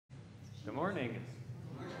Good morning.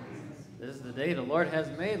 This is the day the Lord has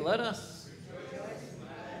made. Let us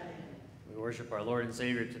we worship our Lord and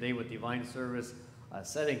Savior today with divine service,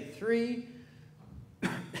 setting 3.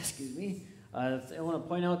 Excuse me. I want to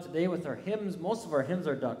point out today with our hymns, most of our hymns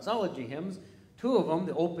are doxology hymns. 2 of them,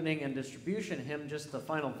 the opening and distribution hymn, just the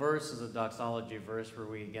final verse is a doxology verse where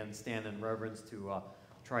we again stand in reverence to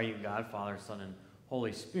Triune God, Father, Son, and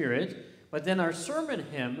Holy Spirit. But then our sermon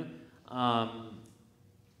hymn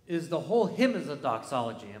is the whole hymn is a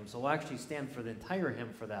doxology hymn, so we'll actually stand for the entire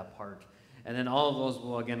hymn for that part. And then all of those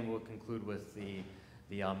will conclude with the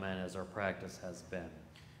Amen as our practice has been.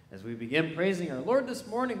 As we begin praising our Lord this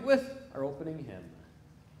morning with our opening hymn.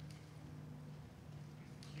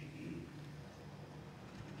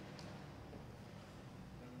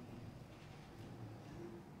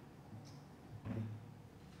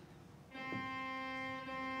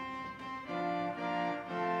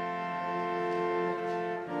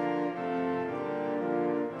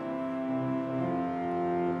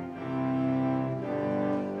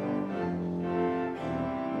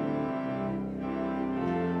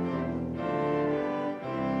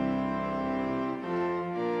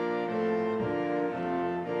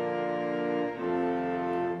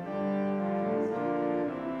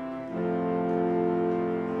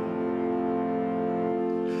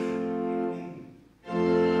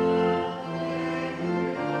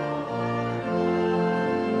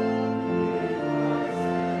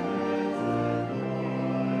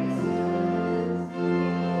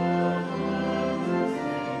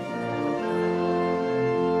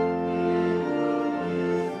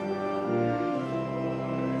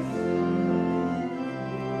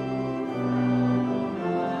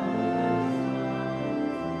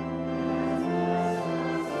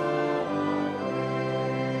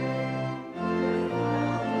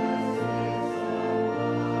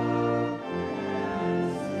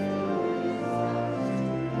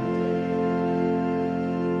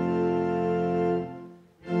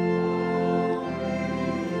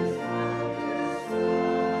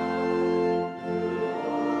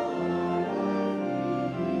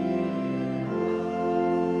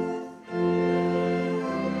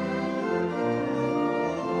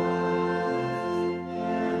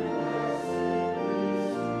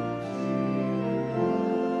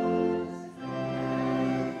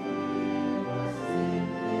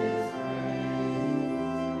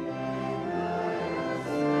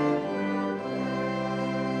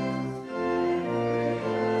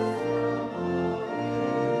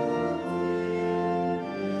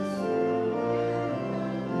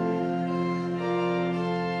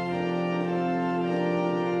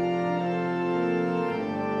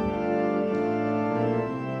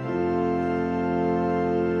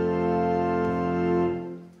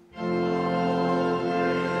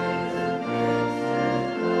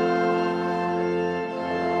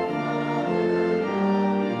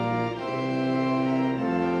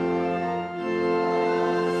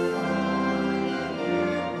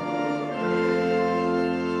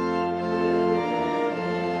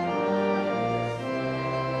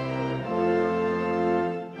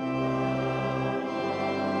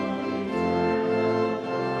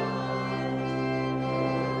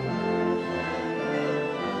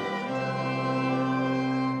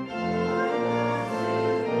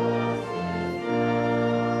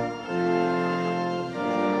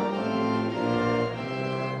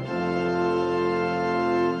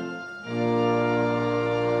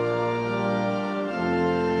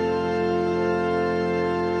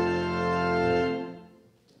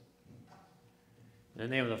 In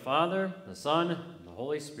the name of the Father, the Son, and the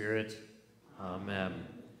Holy Spirit. Amen.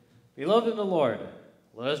 Beloved in the Lord,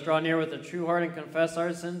 let us draw near with a true heart and confess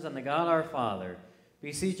our sins unto God our Father,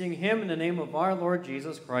 beseeching him in the name of our Lord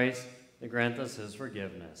Jesus Christ to grant us his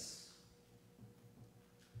forgiveness.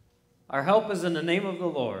 Our help is in the name of the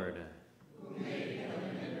Lord. Who made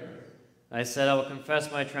heaven and earth. I said, I will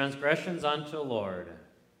confess my transgressions unto the Lord.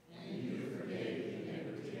 And you forgave the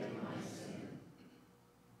iniquity of my sin.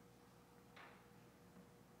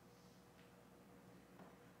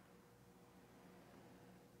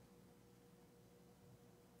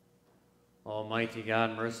 Almighty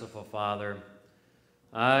God, merciful Father,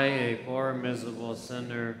 I, a poor miserable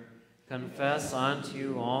sinner, confess unto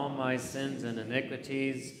you all my sins and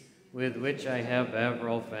iniquities with which I have ever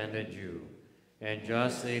offended you, and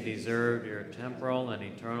justly deserved your temporal and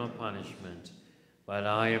eternal punishment. But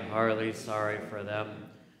I am heartily sorry for them,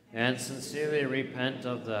 and sincerely repent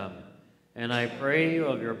of them. And I pray you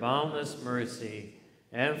of your boundless mercy,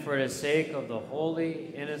 and for the sake of the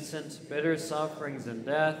holy, innocent, bitter sufferings and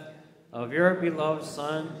death of your beloved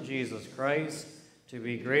Son, Jesus Christ, to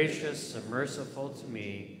be gracious and merciful to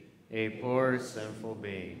me, a poor sinful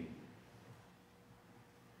being.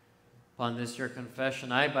 Upon this your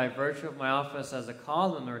confession, I, by virtue of my office as a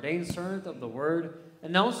called and ordained servant of the Word,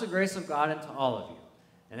 announce the grace of God unto all of you.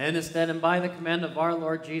 And in this stead and by the command of our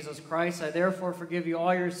Lord Jesus Christ, I therefore forgive you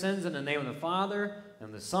all your sins in the name of the Father,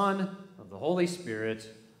 and the Son, and of the Holy Spirit.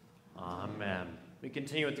 Amen. We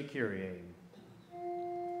continue with the Kyrie.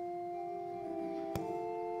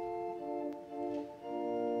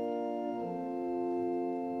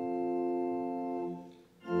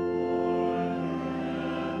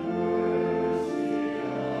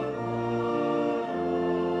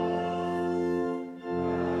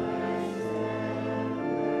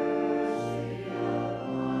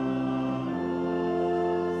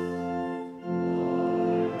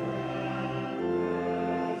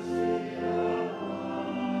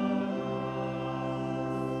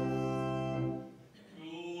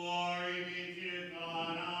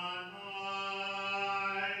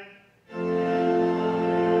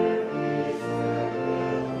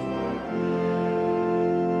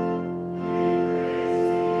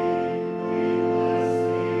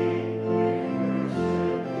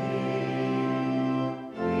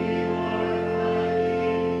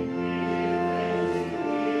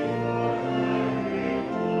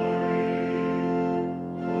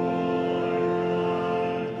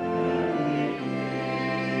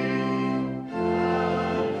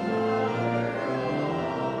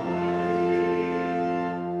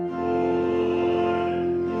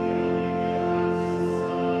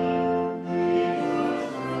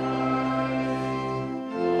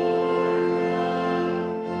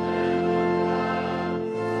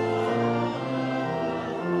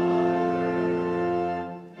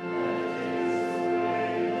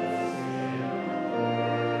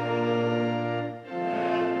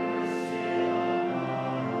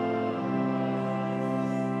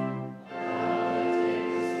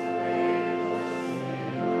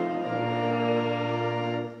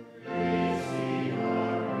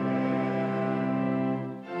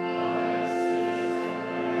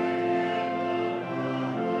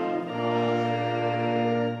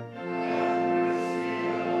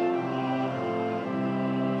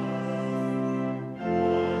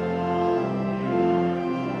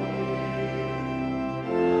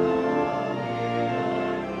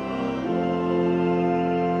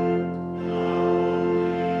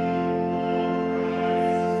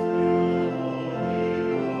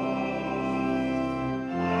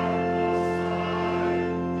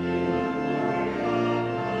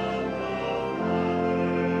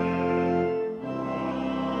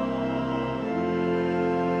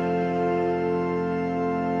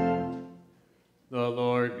 The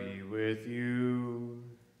Lord be with you.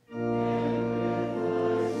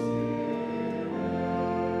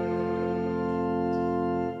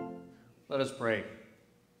 Let us pray.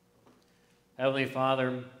 Heavenly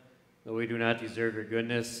Father, though we do not deserve your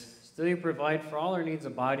goodness, still you provide for all our needs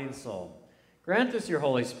of body and soul. Grant us your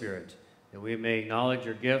Holy Spirit, that we may acknowledge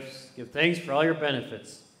your gifts, give thanks for all your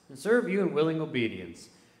benefits, and serve you in willing obedience.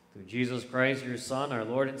 Through Jesus Christ, your Son, our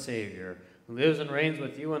Lord and Savior, who lives and reigns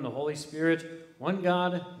with you in the Holy Spirit, one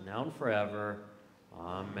God, now and forever.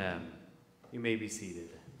 Amen. You may be seated.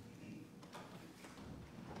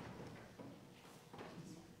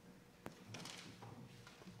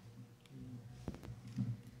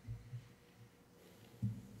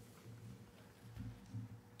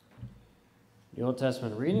 The Old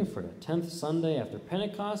Testament reading for the 10th Sunday after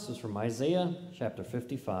Pentecost is from Isaiah chapter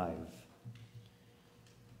 55.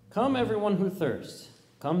 Come, everyone who thirsts,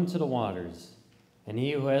 come to the waters. And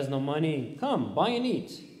he who has no money, come, buy and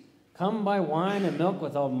eat. Come, buy wine and milk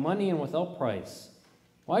without money and without price.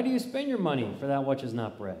 Why do you spend your money for that which is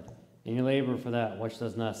not bread, and your labor for that which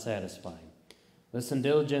does not satisfy? Listen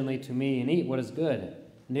diligently to me and eat what is good,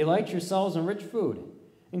 and delight yourselves in rich food.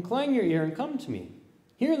 Incline your ear and come to me.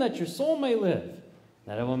 Hear that your soul may live,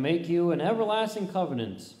 that I will make you an everlasting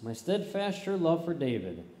covenant, my steadfast sure love for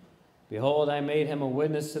David. Behold, I made him a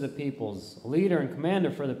witness to the peoples, a leader and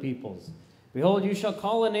commander for the peoples. Behold, you shall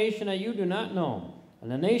call a nation that you do not know,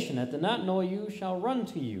 and a nation that did not know you shall run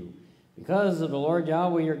to you, because of the Lord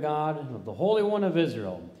Yahweh your God, and of the Holy One of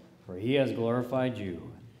Israel, for he has glorified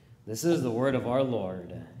you. This is the word of our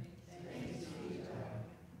Lord.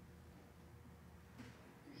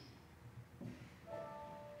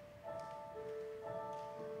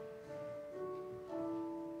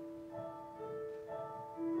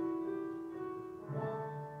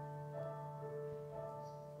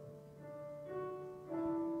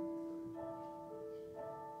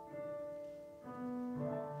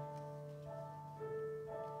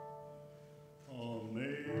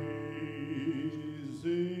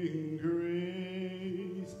 Amazing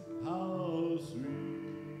grace.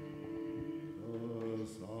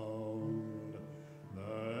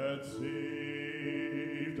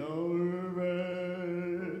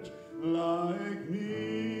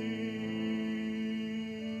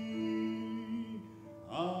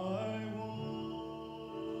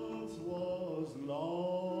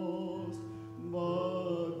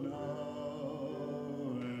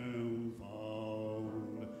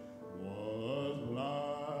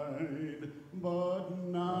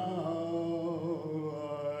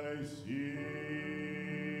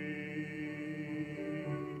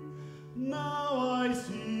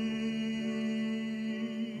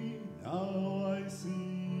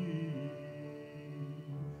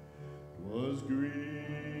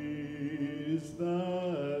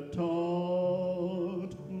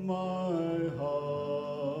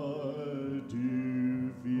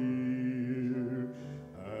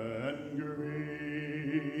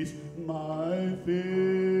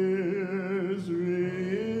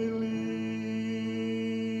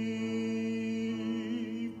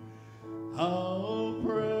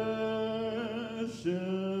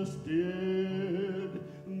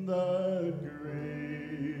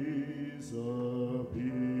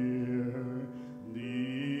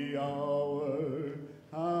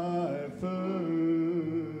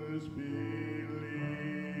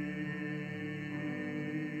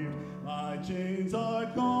 Chains are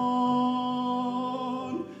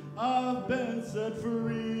gone, I've been set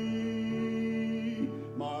free.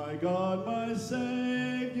 My God, my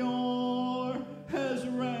Savior, has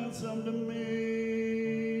ransomed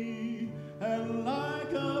me. And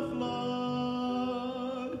like a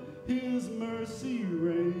flood, his mercy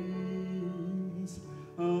reigns.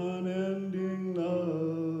 Unending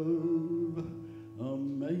love,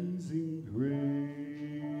 amazing grace.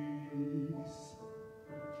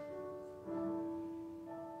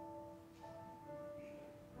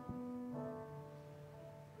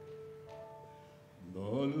 The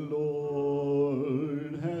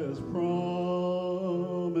Lord has promised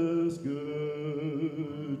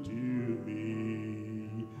good to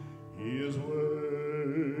me. His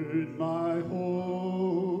word my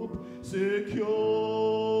hope secures.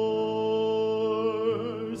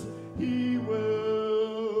 He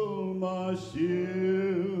will my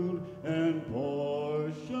shield and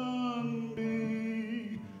portion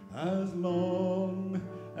be as long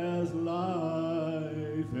as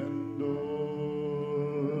life endures.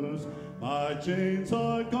 My chains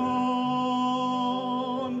are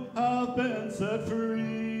gone, I've been set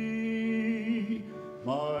free.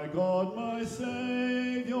 My God, my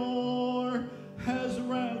Savior, has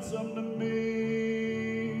ransomed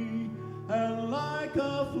me. And like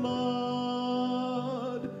a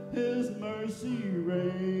flood, his mercy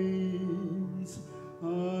reigns.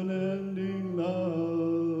 Unending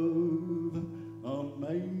love,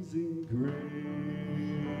 amazing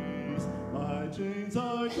grace. My chains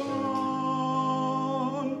are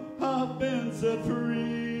gone, I've been set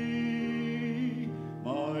free.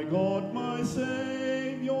 My God, my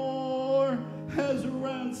Savior, has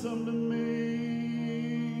ransomed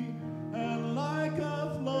me. And like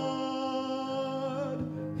a flood,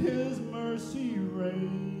 his mercy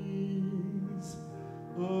reigns.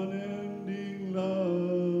 Unending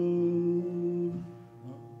love,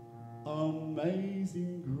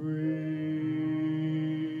 amazing grace.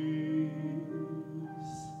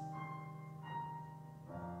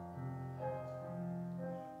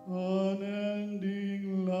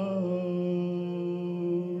 Unending love,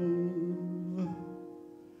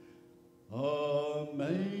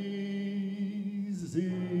 amazing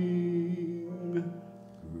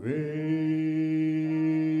grace.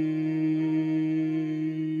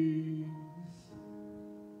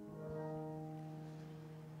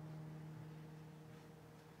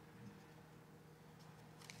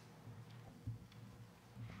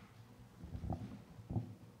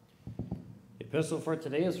 The epistle for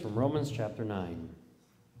today is from Romans chapter 9.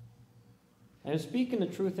 I am speaking the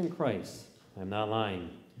truth in Christ. I am not lying.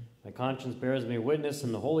 My conscience bears me witness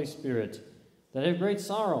in the Holy Spirit that I have great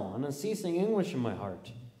sorrow and unceasing anguish in my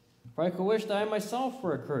heart. For I could wish that I myself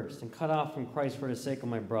were accursed and cut off from Christ for the sake of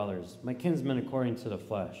my brothers, my kinsmen according to the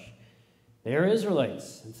flesh. They are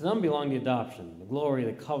Israelites, and to them belong the adoption, the glory,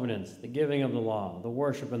 the covenants, the giving of the law, the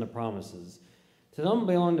worship, and the promises. To them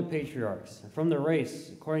belong the patriarchs, and from their race,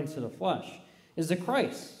 according to the flesh, is the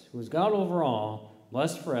Christ, who is God over all,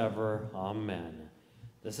 blessed forever. Amen.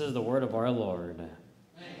 This is the word of our Lord.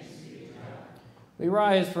 Thanks be to God. We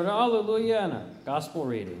rise for the Alleluia and our gospel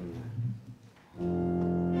reading.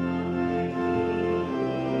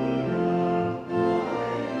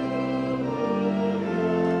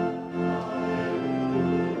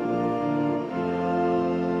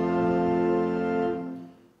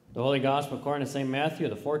 The Holy Gospel according to St. Matthew,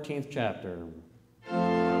 the 14th chapter.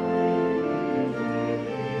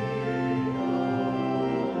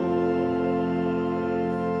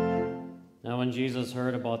 Now when Jesus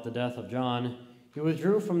heard about the death of John, he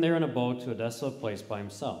withdrew from there in a boat to a desolate place by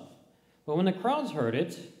himself. But when the crowds heard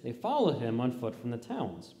it, they followed him on foot from the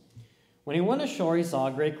towns. When he went ashore, he saw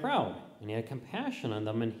a great crowd, and he had compassion on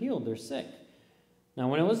them and healed their sick. Now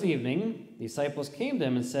when it was evening, the disciples came to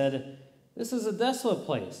him and said, "This is a desolate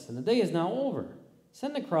place, and the day is now over.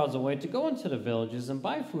 Send the crowds away to go into the villages and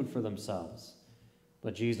buy food for themselves."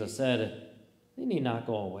 But Jesus said, "They need not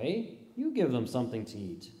go away. You give them something to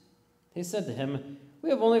eat." They said to him, "We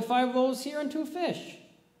have only 5 loaves here and 2 fish."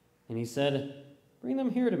 And he said, "Bring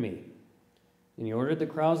them here to me." And he ordered the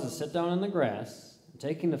crowds to sit down in the grass. And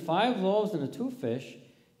taking the 5 loaves and the 2 fish,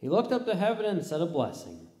 he looked up to heaven and said a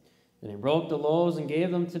blessing. Then he broke the loaves and gave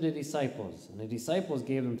them to the disciples, and the disciples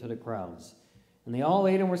gave them to the crowds. And they all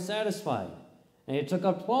ate and were satisfied. And he took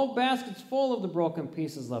up 12 baskets full of the broken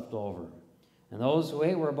pieces left over. And those who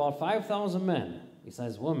ate were about 5,000 men,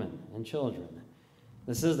 besides women and children.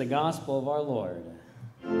 This is the gospel of our Lord.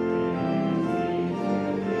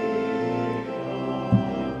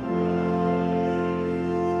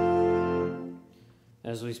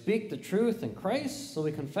 As we speak the truth in Christ, so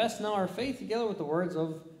we confess now our faith together with the words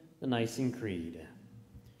of the Nicene Creed.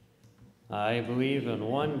 I believe in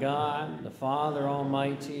one God, the Father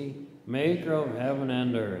Almighty, maker of heaven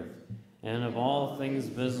and earth, and of all things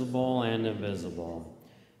visible and invisible,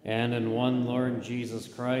 and in one Lord Jesus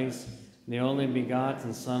Christ, the only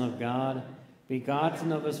begotten Son of God,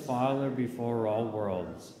 begotten of his Father before all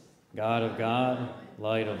worlds, God of God,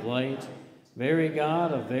 light of light, very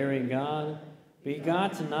God of very God,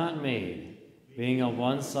 begotten, not made, being of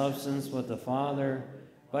one substance with the Father,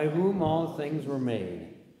 by whom all things were made,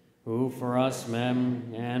 who for us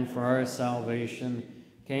men and for our salvation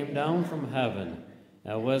came down from heaven,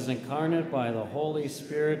 and was incarnate by the Holy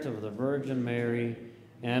Spirit of the Virgin Mary,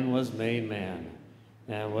 and was made man,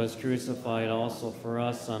 and was crucified also for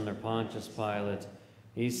us under Pontius Pilate.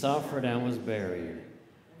 He suffered and was buried.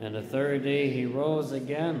 And the 3rd day he rose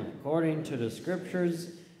again, according to the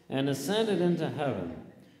Scriptures, and ascended into heaven,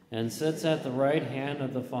 and sits at the right hand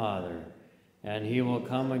of the Father. And he will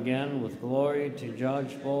come again with glory to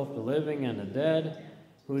judge both the living and the dead,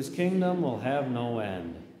 whose kingdom will have no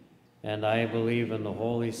end. And I believe in the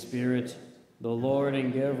Holy Spirit, the Lord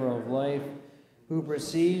and giver of life, who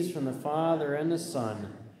proceeds from the Father and the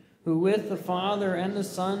Son, who with the Father and the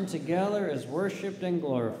Son together is worshipped and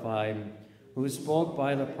glorified, who spoke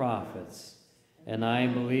by the prophets. And I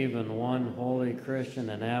believe in one holy Christian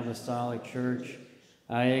and apostolic church.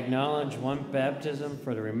 I acknowledge one baptism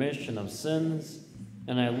for the remission of sins,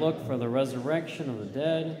 and I look for the resurrection of the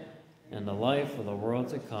dead and the life of the world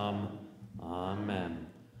to come. Amen.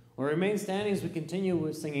 We'll remain standing as we continue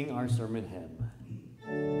with singing our sermon hymn.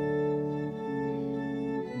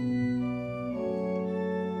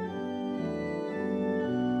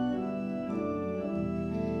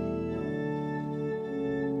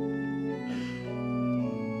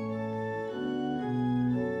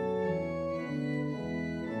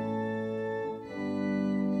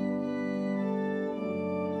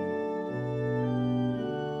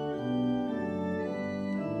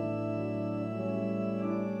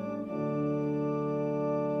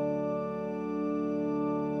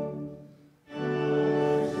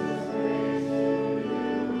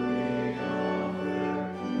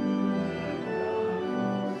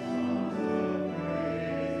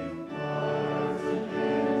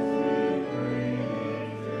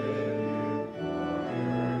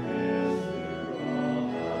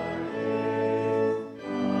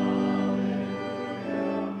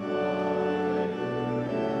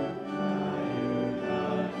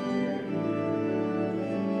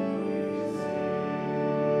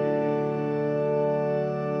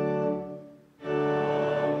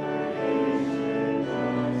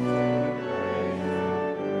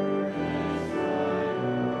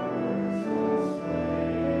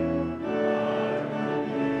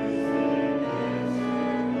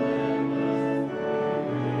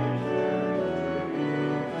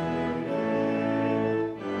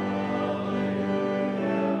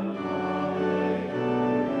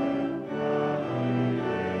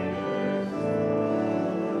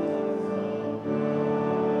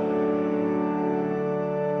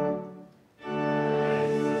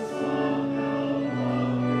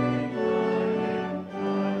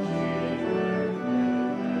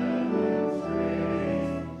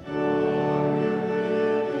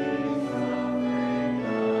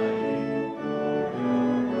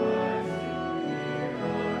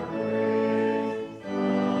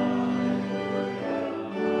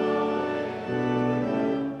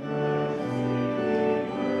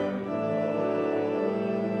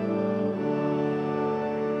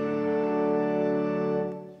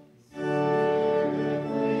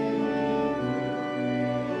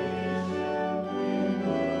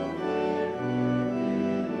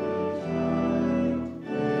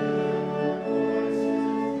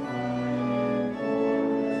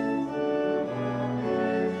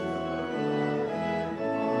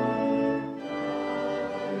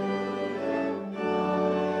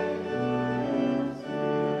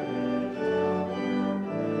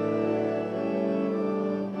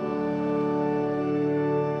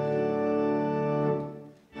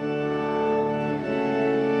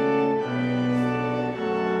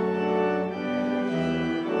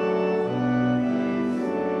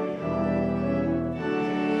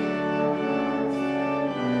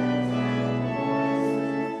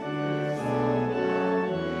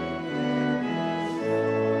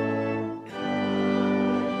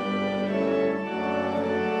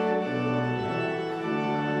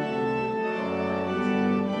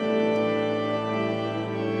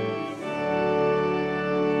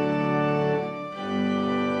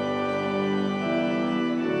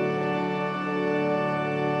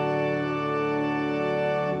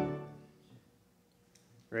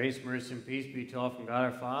 Grace, mercy, and peace be to all from God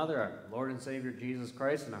our Father, our Lord and Savior Jesus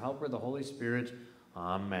Christ, and our Helper, the Holy Spirit.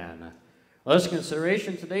 Amen. Our lesson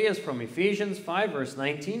consideration today is from Ephesians 5, verse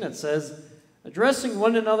 19. It says, addressing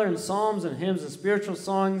one another in psalms and hymns and spiritual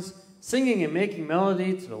songs, singing and making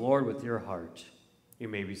melody to the Lord with your heart. You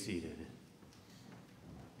may be seated.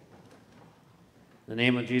 In the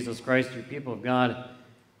name of Jesus Christ, you people of God,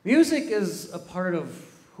 music is a part of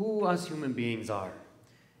who us human beings are.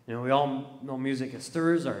 You know, we all know music, it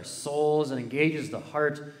stirs our souls and engages the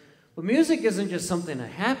heart. But music isn't just something that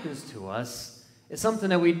happens to us, it's something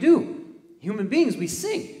that we do. Human beings, we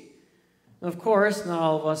sing. And of course, not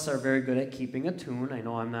all of us are very good at keeping a tune. I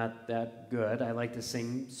know I'm not that good. I like to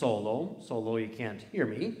sing solo. Solo, you can't hear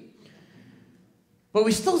me. But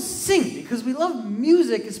we still sing because we love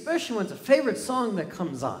music, especially when it's a favorite song that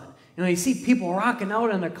comes on. You know, you see people rocking out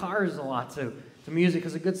in their cars a lot to music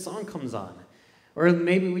because a good song comes on. Or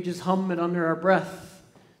maybe we just hum it under our breath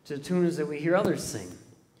to tunes that we hear others sing.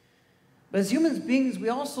 But as human beings, we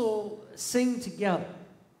also sing together.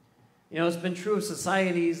 You know, it's been true of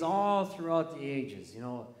societies all throughout the ages. You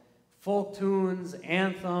know, folk tunes,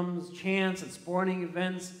 anthems, chants at sporting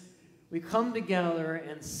events. We come together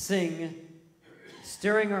and sing,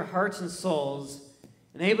 stirring our hearts and souls,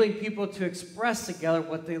 enabling people to express together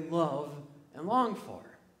what they love and long for.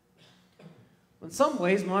 In some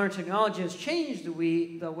ways, modern technology has changed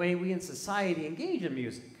the way we in society engage in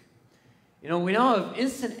music. You know, we now have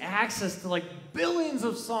instant access to like billions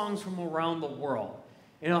of songs from around the world.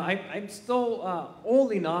 You know, I'm still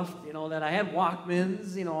old enough, you know, that I had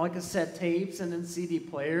Walkmans, you know, like cassette tapes and then CD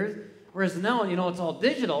players. Whereas now, you know, it's all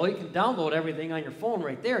digital. You can download everything on your phone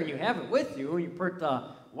right there, and you have it with you, and you put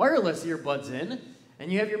wireless earbuds in,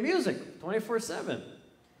 and you have your music 24/7.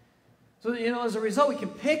 So, you know, as a result, we can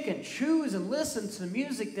pick and choose and listen to the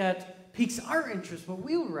music that piques our interest, what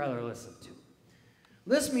we would rather listen to.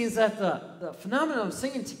 This means that the phenomenon of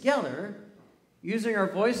singing together, using our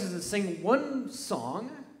voices to sing one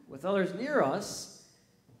song with others near us,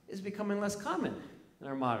 is becoming less common in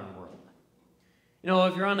our modern world. You know,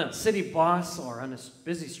 if you're on a city bus or on a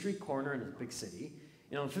busy street corner in a big city,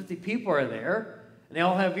 you know, 50 people are there, and they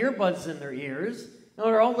all have earbuds in their ears. You know,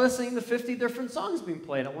 they're all listening to 50 different songs being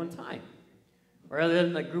played at one time, rather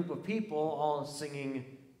than a group of people all singing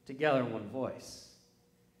together in one voice.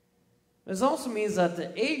 This also means that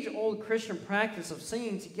the age-old Christian practice of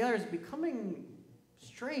singing together is becoming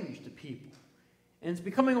strange to people, and it's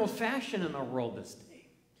becoming old-fashioned in our world this day.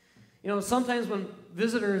 You know, sometimes when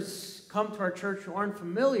visitors come to our church who aren't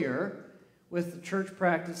familiar with the church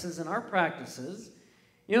practices and our practices,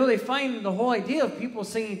 you know, they find the whole idea of people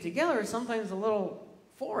singing together sometimes a little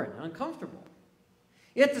foreign and uncomfortable.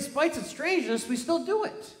 Yet, despite its strangeness, we still do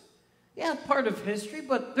it. Yeah, part of history,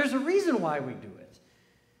 but there's a reason why we do it.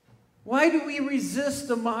 Why do we resist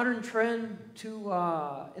the modern trend to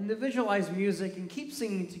individualize music and keep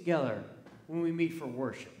singing together when we meet for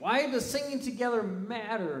worship? Why does singing together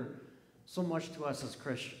matter so much to us as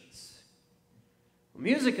Christians? Well,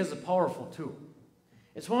 music is a powerful tool.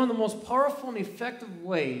 It's one of the most powerful and effective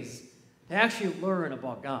ways to actually learn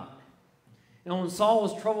about God. You know, when Saul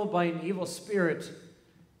was troubled by an evil spirit,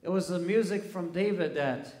 it was the music from David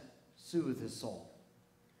that soothed his soul.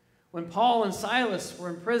 When Paul and Silas were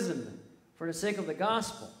in prison for the sake of the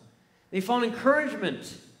gospel, they found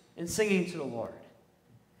encouragement in singing to the Lord.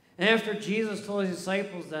 And after Jesus told his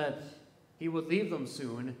disciples that he would leave them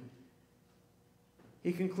soon,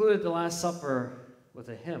 he concluded the Last Supper with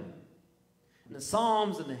a hymn. And the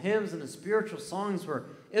psalms and the hymns and the spiritual songs were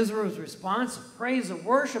Israel's response of praise and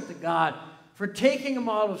worship to God for taking them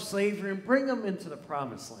out of slavery and bring them into the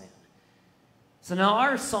promised land. So now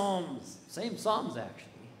our psalms, same psalms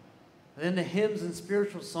actually, and then the hymns and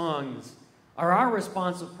spiritual songs are our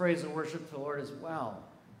response of praise and worship to the Lord as well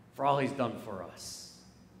for all he's done for us.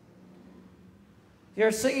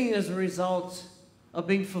 Our singing is a result of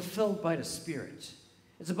being fulfilled by the Spirit.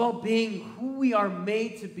 It's about being who we are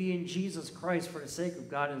made to be in Jesus Christ for the sake of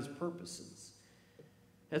God and his purposes.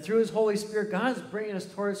 And through his Holy Spirit, God is bringing us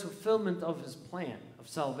towards fulfillment of his plan of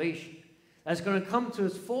salvation. That's going to come to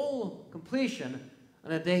its full completion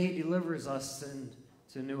on the day he delivers us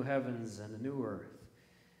into new heavens and a new earth.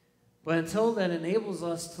 But until then, enables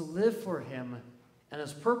us to live for him and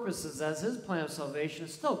his purposes as his plan of salvation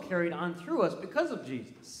is still carried on through us because of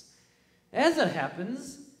Jesus. As that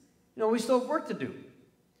happens, you know, we still have work to do.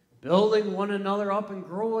 Building one another up and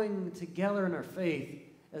growing together in our faith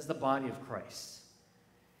as the body of Christ.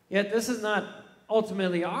 Yet this is not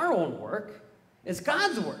ultimately our own work. It's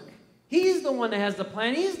God's work. He's the one that has the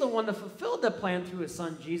plan. He's the one that fulfilled that plan through his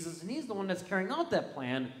son Jesus, and he's the one that's carrying out that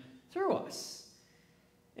plan through us.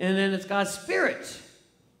 And then it's God's Spirit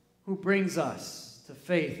who brings us to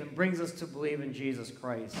faith and brings us to believe in Jesus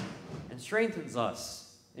Christ and strengthens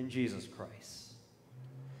us in Jesus Christ.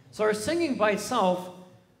 So our singing by itself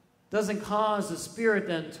doesn't cause the Spirit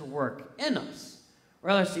then to work in us.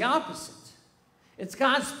 Rather, it's the opposite. It's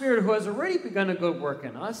God's Spirit who has already begun a good work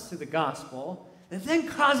in us through the gospel that then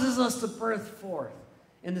causes us to burst forth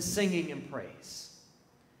in the singing and praise.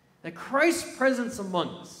 That Christ's presence among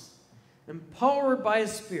us, empowered by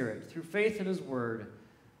His Spirit through faith in His Word,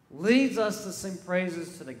 leads us to sing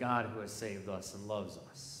praises to the God who has saved us and loves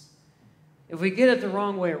us. If we get it the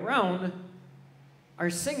wrong way around, our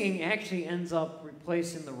singing actually ends up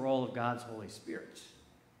replacing the role of God's Holy Spirit.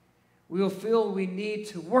 We will feel we need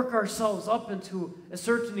to work ourselves up into a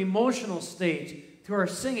certain emotional state through our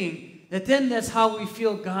singing, that's how we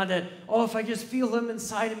feel God, that, oh, if I just feel Him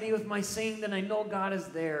inside of me with my singing, then I know God is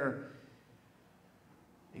there.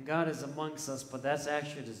 And God is amongst us, but that's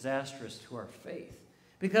actually disastrous to our faith.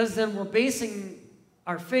 Because then we're basing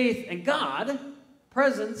our faith in God,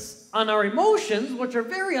 presence, on our emotions, which are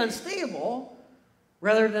very unstable,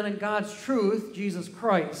 rather than in God's truth, Jesus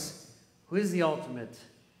Christ, who is the ultimate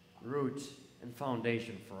root and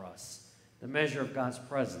foundation for us, the measure of God's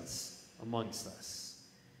presence amongst us.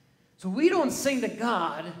 So we don't sing to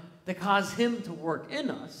God to cause Him to work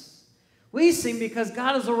in us. We sing because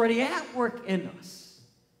God is already at work in us,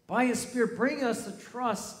 by His Spirit bringing us to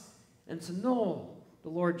trust and to know the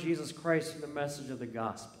Lord Jesus Christ through the message of the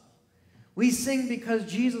gospel. We sing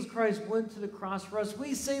because Jesus Christ went to the cross for us.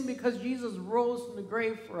 We sing because Jesus rose from the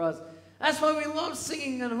grave for us. That's why we love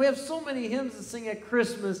singing, and we have so many hymns to sing at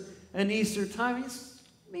Christmas and Easter time.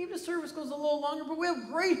 Maybe the service goes a little longer, but we have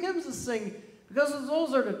great hymns to sing because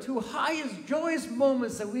those are the two highest joyous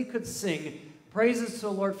moments that we could sing. Praises to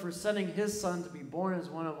the Lord for sending His Son to be born as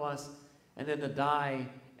one of us and then to die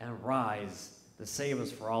and rise to save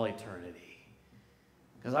us for all eternity.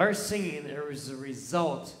 Because our singing is a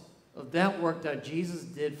result of that work that Jesus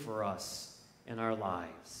did for us in our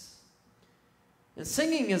lives. And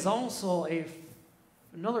singing is also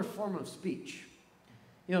another form of speech.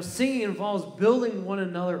 You know, singing involves building one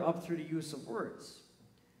another up through the use of words.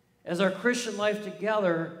 As our Christian life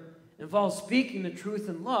together involves speaking the truth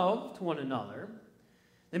in love to one another,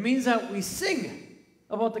 it means that we sing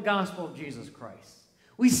about the gospel of Jesus Christ.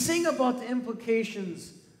 We sing about the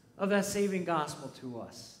implications of that saving gospel to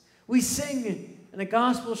us. We sing in a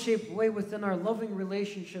gospel-shaped way within our loving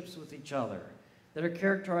relationships with each other that are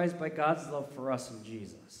characterized by God's love for us in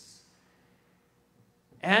Jesus.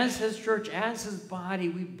 As His church, as His body,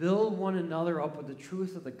 we build one another up with the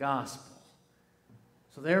truth of the gospel.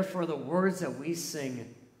 So therefore, the words that we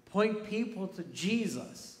sing point people to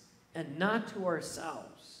Jesus and not to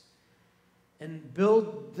ourselves, and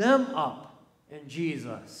build them up in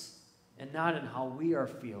Jesus and not in how we are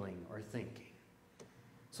feeling or thinking.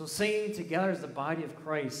 So singing together as the body of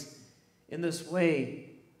Christ in this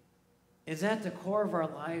way is at the core of our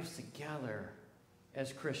lives together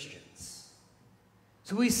as Christians.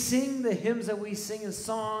 So we sing the hymns that we sing as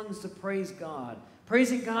songs to praise God,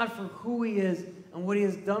 praising God for who He is and what He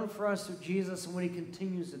has done for us through Jesus and what He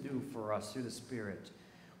continues to do for us through the Spirit.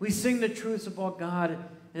 We sing the truths about God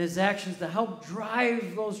and His actions to help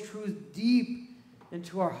drive those truths deep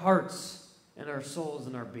into our hearts and our souls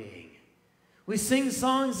and our being. We sing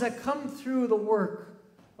songs that come through the work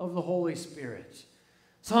of the Holy Spirit.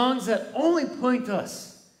 Songs that only point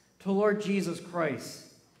us to Lord Jesus Christ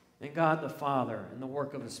and God the Father and the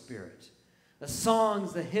work of the Spirit. The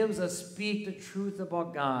songs, the hymns that speak the truth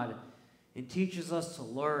about God and teaches us to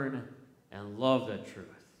learn and love that truth.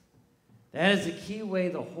 That is the key way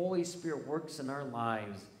the Holy Spirit works in our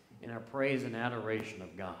lives in our praise and adoration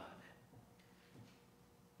of God.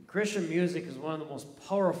 Christian music is one of the most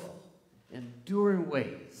powerful, enduring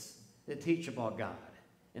ways to teach about God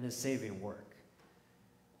and His saving work.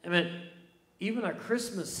 I mean, even our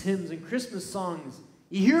Christmas hymns and Christmas songs,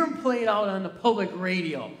 you hear them played out on the public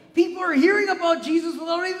radio. People are hearing about Jesus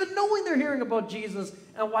without even knowing they're hearing about Jesus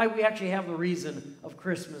and why we actually have the reason of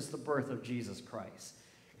Christmas, the birth of Jesus Christ.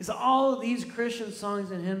 Because all of these Christian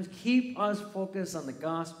songs and hymns keep us focused on the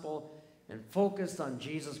gospel and focused on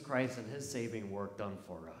Jesus Christ and His saving work done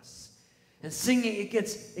for us. And singing, it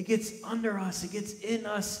gets under us, it gets in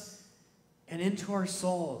us and into our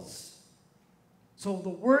souls. So the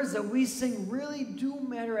words that we sing really do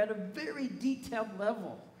matter at a very detailed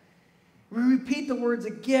level. We repeat the words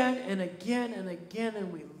again and again and again,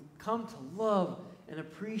 and we come to love and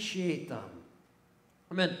appreciate them.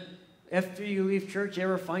 I mean, after you leave church, you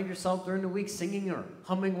ever find yourself during the week singing or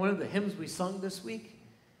humming one of the hymns we sung this week?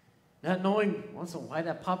 Not knowing once in a while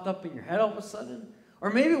that popped up in your head all of a sudden? Or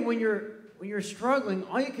maybe when you're struggling,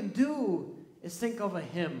 all you can do is think of a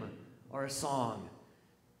hymn or a song.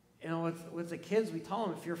 You know, with the kids, we tell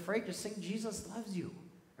them, if you're afraid, just sing Jesus Loves You.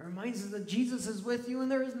 It reminds us that Jesus is with you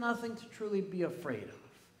and there is nothing to truly be afraid of.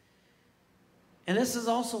 And this is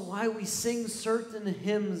also why we sing certain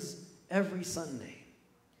hymns every Sunday.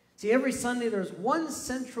 See, every Sunday there's one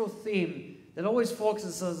central theme that always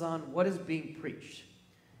focuses on what is being preached.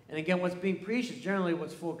 And again, what's being preached is generally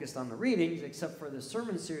what's focused on the readings, except for the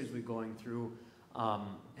sermon series we're going through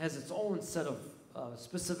has its own set of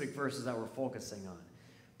specific verses that we're focusing on.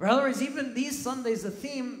 But otherwise, even these Sundays, the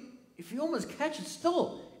theme, if you almost catch it,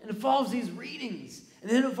 still it involves these readings,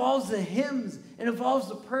 and it involves the hymns, it involves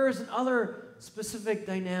the prayers and other specific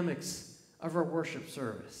dynamics of our worship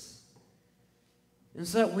service. And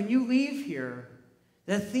so that when you leave here,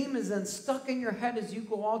 that theme is then stuck in your head as you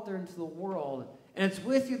go out there into the world, and it's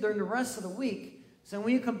with you during the rest of the week. So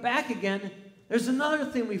when you come back again, there's another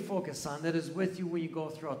theme we focus on that is with you when you go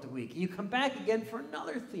throughout the week. And you come back again for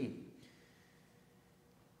another theme.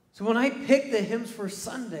 So when I pick the hymns for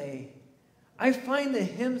Sunday, I find the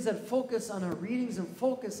hymns that focus on our readings and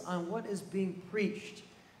focus on what is being preached,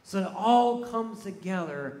 so that it all comes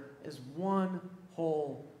together as one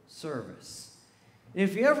whole service. And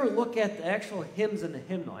if you ever look at the actual hymns in the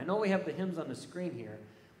hymnal, I know we have the hymns on the screen here,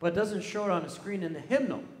 but it doesn't show it on the screen in the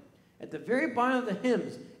hymnal. At the very bottom of the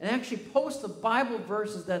hymns, it actually posts the Bible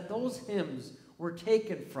verses that those hymns were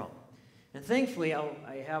taken from. And thankfully,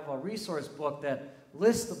 I have a resource book that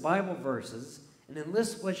lists the Bible verses and then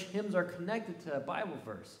lists which hymns are connected to a Bible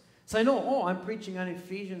verse. So I know, I'm preaching on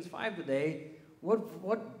Ephesians 5 today.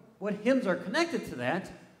 What hymns are connected to that?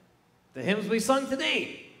 The hymns we sung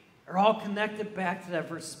today are all connected back to that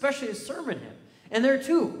verse, especially a sermon hymn. And there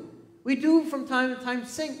too, we do from time to time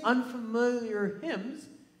sing unfamiliar hymns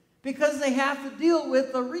because they have to deal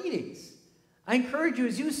with the readings. I encourage you,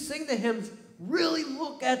 as you sing the hymns, really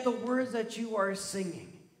look at the words that you are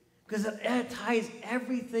singing, because it ties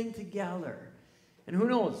everything together. And who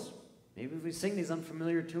knows, maybe if we sing these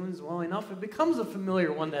unfamiliar tunes well enough, it becomes a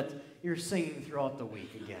familiar one that you're singing throughout the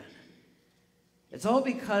week again. It's all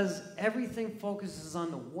because everything focuses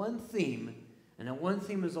on the one theme, and that one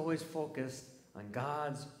theme is always focused on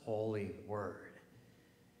God's holy word.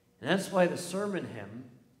 And that's why the sermon hymn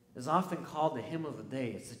is often called the hymn of the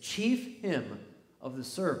day. It's the chief hymn of the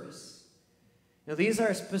service. Now, these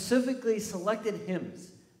are specifically selected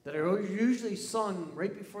hymns that are usually sung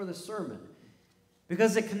right before the sermon,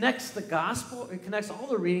 because it connects the gospel, it connects all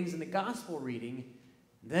the readings in the gospel reading,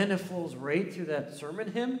 then it flows right through that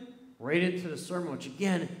sermon hymn, right into the sermon, which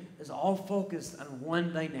again is all focused on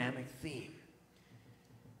one dynamic theme.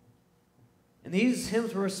 And these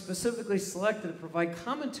hymns were specifically selected to provide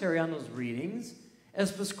commentary on those readings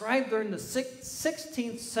as prescribed during the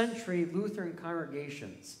 16th century Lutheran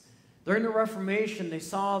congregations. During the Reformation, they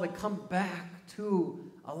saw they come back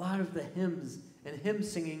to a lot of the hymns and hymn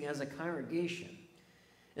singing as a congregation.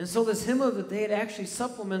 And so this hymn of the day, it actually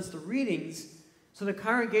supplements the readings so the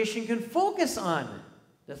congregation can focus on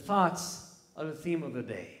the thoughts of the theme of the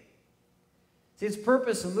day. See, its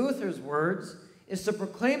purpose, in Luther's words, is to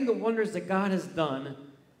proclaim the wonders that God has done,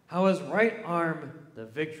 how his right arm the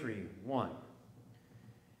victory won.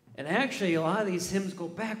 And actually, a lot of these hymns go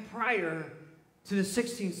back prior to the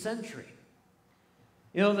 16th century.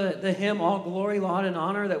 You know, the hymn, All Glory, Laud, and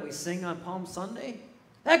Honor, that we sing on Palm Sunday,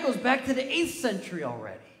 that goes back to the 8th century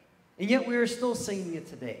already. And yet we are still singing it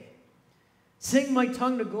today. Sing My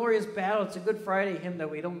Tongue to Glorious Battle. It's a Good Friday hymn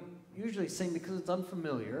that we don't usually sing because it's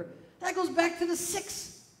unfamiliar. That goes back to the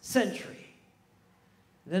 6th century.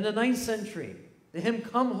 Then the 9th century, the hymn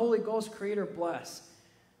Come Holy Ghost, Creator Bless.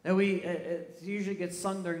 That it usually gets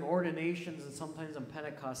sung during ordinations and sometimes on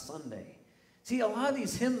Pentecost Sunday. See, a lot of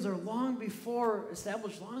these hymns are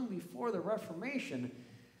established long before the Reformation.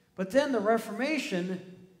 But then the Reformation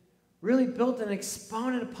really built and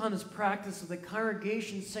expounded upon this practice of the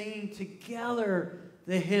congregation singing together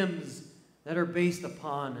the hymns that are based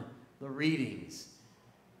upon the readings.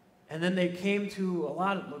 And then they came to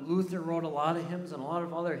Luther wrote a lot of hymns, and a lot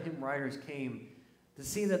of other hymn writers came to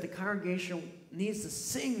see that the congregation needs to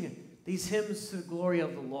sing these hymns to the glory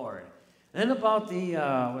of the Lord. And then about the,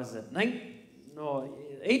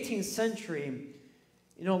 18th century,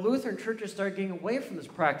 Lutheran churches started getting away from this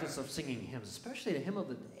practice of singing hymns, especially the hymn of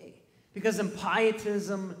the day, because then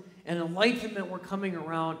pietism and enlightenment were coming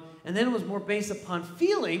around, and then it was more based upon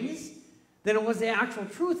feelings than it was the actual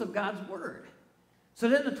truth of God's word. So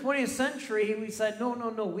then in the 20th century, we said, no,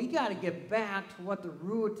 we got to get back to what the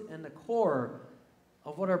root and the core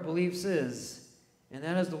of what our beliefs is, and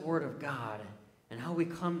that is the Word of God, and how we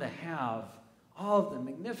come to have all of the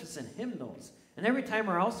magnificent hymnals. And every time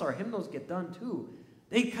our hymnals get done too,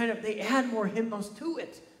 they add more hymnals to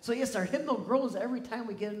it. So yes, our hymnal grows every time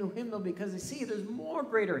we get a new hymnal because they see there's more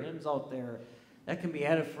greater hymns out there that can be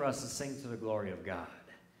added for us to sing to the glory of God.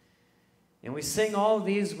 And we sing all of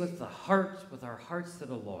these with our hearts to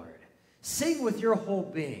the Lord. Sing with your whole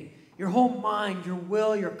being, your whole mind, your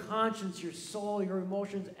will, your conscience, your soul, your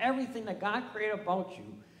emotions, everything that God created about you.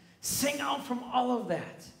 Sing out from all of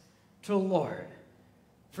that to the Lord.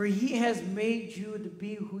 For he has made you to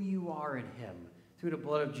be who you are in him through the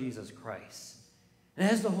blood of Jesus Christ. And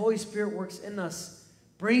as the Holy Spirit works in us,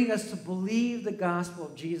 bringing us to believe the gospel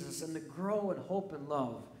of Jesus and to grow in hope and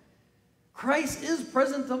love, Christ is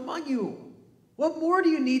present among you. What more do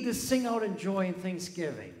you need to sing out in joy and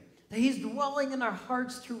thanksgiving? That he's dwelling in our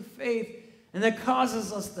hearts through faith, and that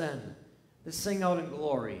causes us then to sing out in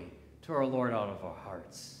glory to our Lord out of our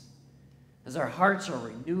hearts. As our hearts are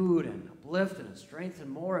renewed and uplifted and strengthened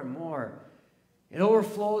more and more, it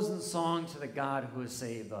overflows in song to the God who has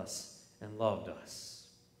saved us and loved us.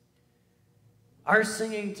 Our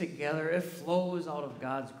singing together, it flows out of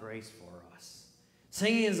God's grace for us.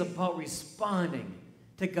 Singing is about responding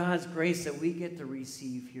to God's grace that we get to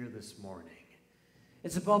receive here this morning.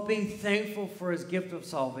 It's about being thankful for his gift of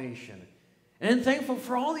salvation and thankful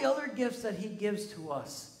for all the other gifts that he gives to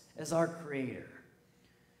us as our Creator.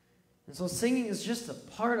 And so singing is just a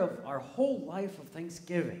part of our whole life of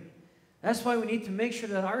thanksgiving. That's why we need to make sure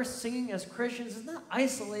that our singing as Christians is not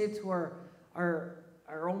isolated to our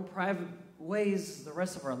own private ways the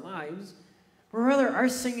rest of our lives, but rather our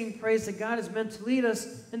singing praise that God is meant to lead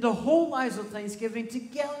us into whole lives of thanksgiving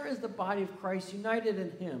together as the body of Christ, united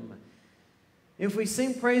in him. If we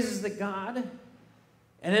sing praises to God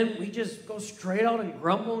and then we just go straight out and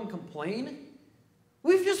grumble and complain,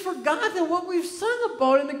 we've just forgotten what we've sung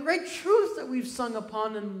about and the great truth that we've sung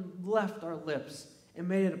upon and left our lips and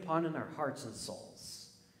made it upon in our hearts and souls.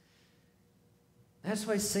 That's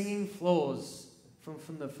why singing flows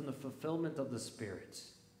from the fulfillment of the Spirit.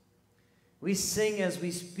 We sing as we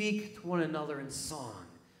speak to one another in song,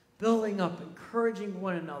 building up, encouraging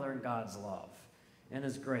one another in God's love and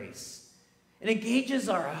his grace. It engages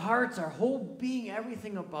our hearts, our whole being,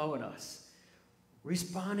 everything about us,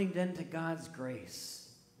 responding then to God's grace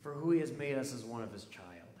for who he has made us as one of his child.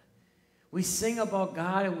 We sing about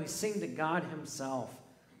God and we sing to God himself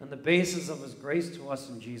on the basis of his grace to us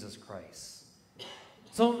in Jesus Christ.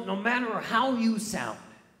 So no matter how you sound,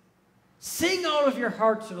 sing out of your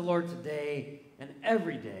heart to the Lord today and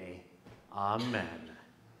every day. Amen.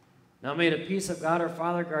 Now may the peace of God our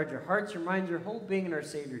Father guard your hearts, your minds, your whole being in our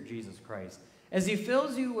Savior Jesus Christ, as he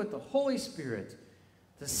fills you with the Holy Spirit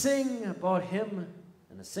to sing about him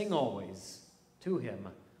and to sing always to him.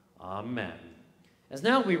 Amen. As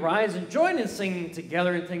now we rise and join in singing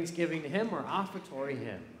together in thanksgiving to him our offertory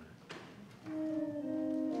hymn.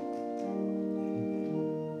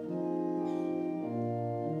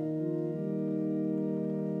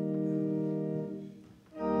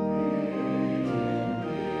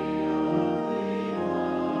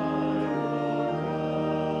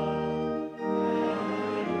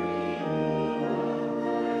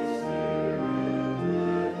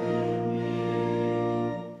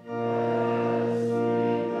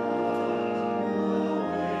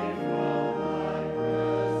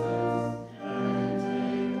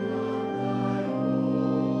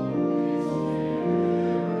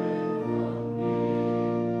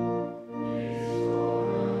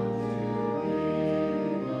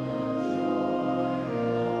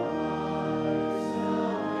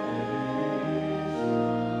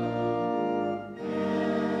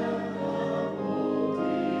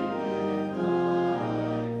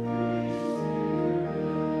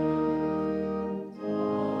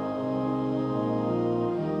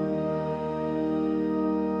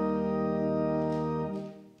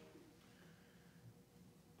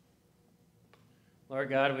 Lord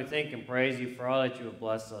God, we thank and praise you for all that you have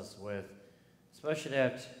blessed us with, especially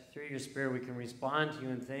that through your Spirit we can respond to you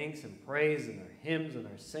in thanks and praise in our hymns and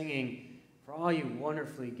our singing for all you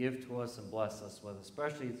wonderfully give to us and bless us with,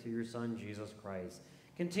 especially through your Son, Jesus Christ.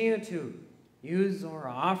 Continue to use our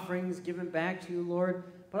offerings given back to you, Lord,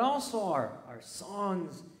 but also our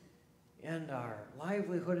songs and our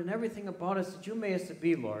livelihood and everything about us that you made us to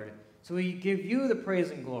be, Lord, so we give you the praise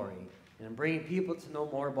and glory and bringing people to know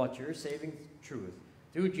more about your saving truth.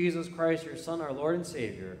 Through Jesus Christ, your Son, our Lord and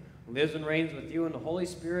Savior, who lives and reigns with you in the Holy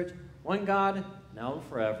Spirit, one God, now and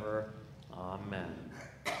forever. Amen.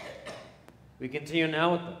 We continue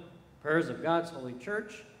now with the prayers of God's holy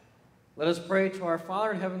church. Let us pray to our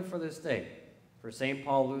Father in heaven for this day, for St.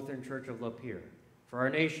 Paul Lutheran Church of Lapeer, for our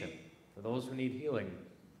nation, for those who need healing,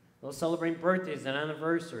 those celebrating birthdays and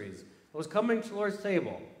anniversaries, those coming to the Lord's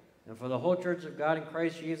table, and for the whole church of God in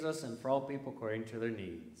Christ Jesus, and for all people according to their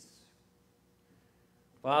needs.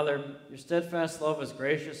 Father, your steadfast love is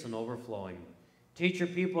gracious and overflowing. Teach your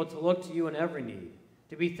people to look to you in every need,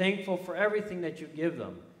 to be thankful for everything that you give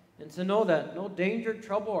them, and to know that no danger,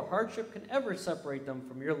 trouble, or hardship can ever separate them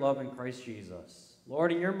from your love in Christ Jesus.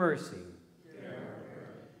 Lord, in your mercy.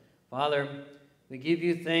 Father, we give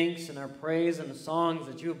you thanks and our praise and the songs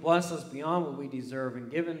that you have blessed us beyond what we deserve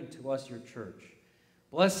and given to us your church.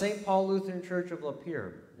 Bless St. Paul Lutheran Church of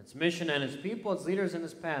Lapeer, its mission and its people, its leaders and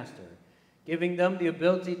its pastor, giving them the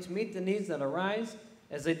ability to meet the needs that arise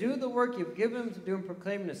as they do the work you've given them to do in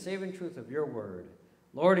proclaiming the saving truth of your word.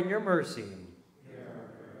 Lord, in your mercy.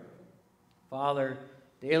 Father,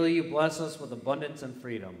 daily you bless us with abundance and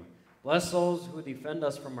freedom. Bless those who defend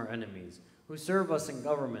us from our enemies, who serve us in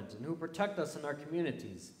government, and who protect us in our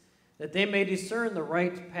communities, that they may discern the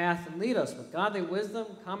right path and lead us with godly wisdom,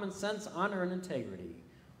 common sense, honor, and integrity.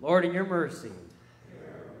 Lord, in your mercy.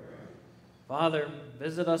 Father,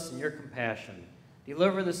 visit us in your compassion.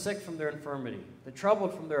 Deliver the sick from their infirmity, the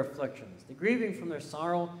troubled from their afflictions, the grieving from their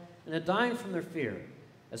sorrow, and the dying from their fear,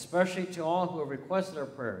 especially to all who have requested our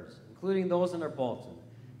prayers, including those in our bulletin,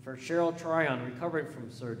 for Cheryl Tryon recovering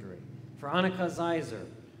from surgery, for Annika Zeiser,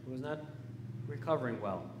 who is not recovering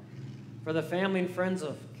well, for the family and friends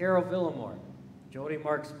of Carol Villamore, Jody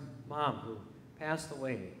Mark's mom, who passed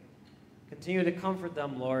away. Continue to comfort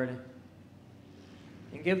them, Lord,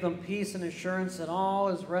 and give them peace and assurance that all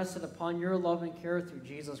is rested upon your love and care through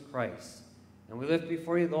Jesus Christ. And we lift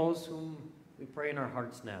before you those whom we pray in our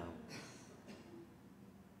hearts now.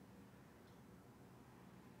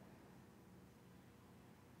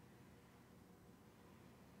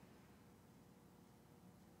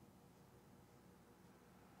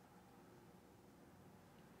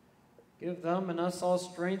 Give them and us all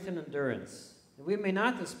strength and endurance, that we may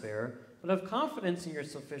not despair, but have confidence in your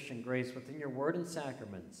sufficient grace within your word and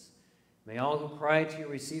sacraments. May all who cry to you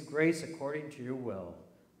receive grace according to your will.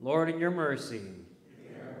 Lord, in your mercy.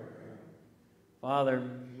 Father,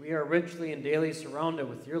 we are richly and daily surrounded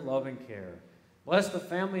with your love and care. Bless the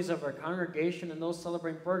families of our congregation and those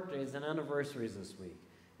celebrating birthdays and anniversaries this week,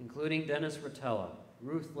 including Dennis Rotella,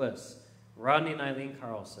 Ruth Liss, Rodney and Eileen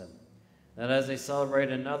Carlson. That as they celebrate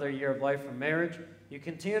another year of life from marriage, you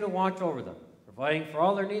continue to watch over them, providing for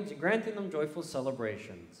all their needs and granting them joyful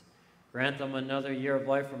celebrations. Grant them another year of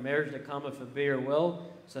life from marriage to come if it be your will,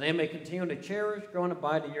 so they may continue to cherish, grow, and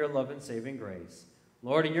abide in your love and saving grace.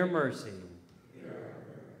 Lord, in your mercy.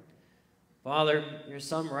 Father, your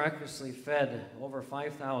Son miraculously fed over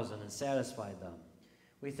 5,000 and satisfied them.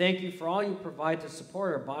 We thank you for all you provide to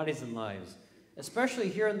support our bodies and lives, especially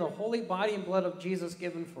here in the holy body and blood of Jesus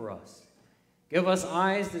given for us. Give us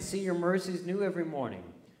eyes to see your mercies new every morning,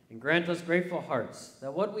 and grant us grateful hearts,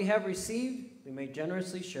 that what we have received we may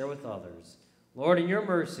generously share with others. Lord, in your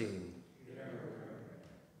mercy.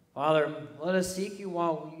 Father, let us seek you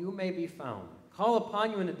while you may be found. Call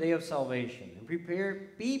upon you in the day of salvation, and be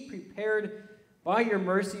prepared by your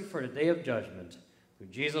mercy for the day of judgment. Through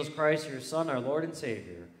Jesus Christ, your Son, our Lord and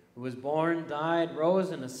Savior, who was born, died,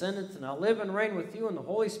 rose, and ascended to now live and reign with you in the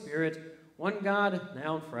Holy Spirit, one God,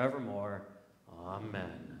 now and forevermore.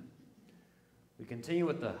 Amen. We continue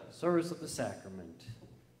with the service of the sacrament.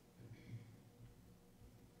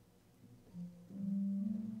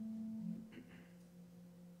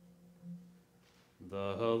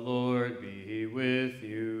 The Lord be with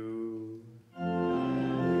you.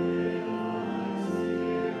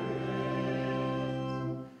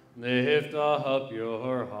 Lift up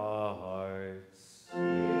your hearts.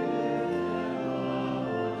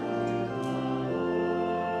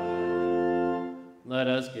 Let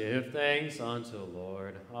us give thanks unto the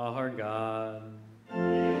Lord our God.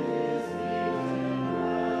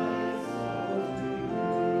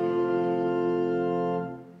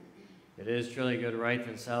 It is truly good, right,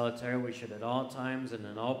 and salutary we should at all times and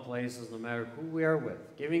in all places, no matter who we are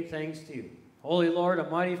with, giving thanks to you, Holy Lord,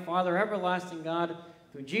 Almighty Father, everlasting God,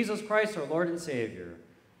 through Jesus Christ our Lord and Savior,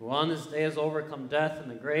 who on this day has overcome death and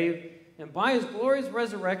the grave, and by his glorious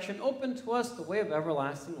resurrection opened to us the way of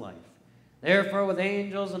everlasting life. Therefore, with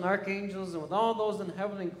angels and archangels and with all those in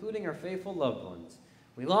heaven, including our faithful loved ones,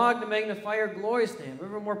 we long to magnify your glorious name,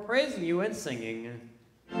 evermore praising you and singing.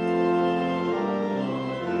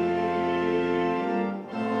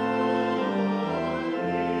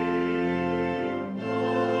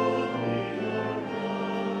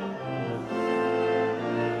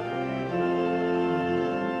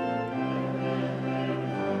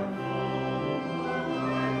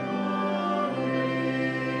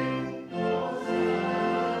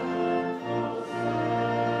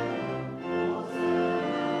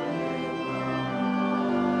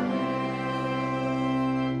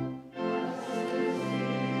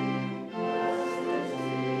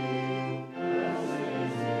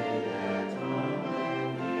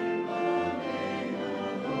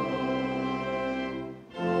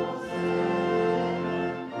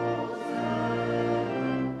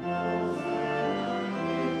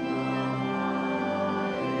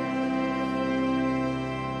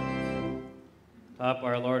 cup,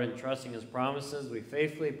 our Lord, entrusting his promises, we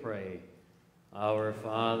faithfully pray. Our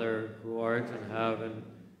Father, who art in heaven,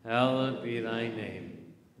 hallowed be thy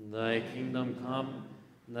name. Thy kingdom come,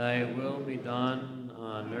 thy will be done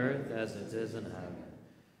on earth as it is in heaven.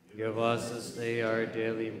 Give us this day our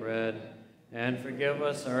daily bread, and forgive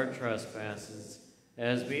us our trespasses,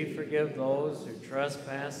 as we forgive those who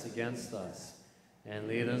trespass against us. And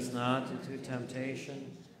lead us not into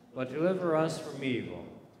temptation, but deliver us from evil.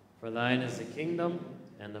 For thine is the kingdom,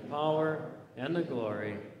 and the power, and the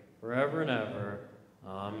glory, forever and ever.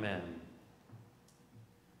 Amen.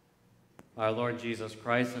 Our Lord Jesus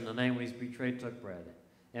Christ, in the night when he was betrayed, took bread.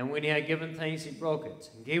 And when he had given thanks, he broke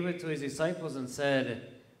it, and gave it to his disciples, and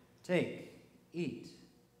said, Take, eat.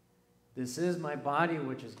 This is my body,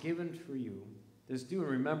 which is given for you. This do in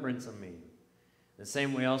remembrance of me. The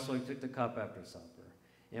same way also he took the cup after supper.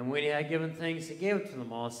 And when he had given thanks, he gave it to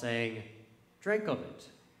them all, saying, Drink of it,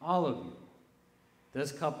 all of you.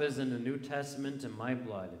 This cup is in the New Testament in my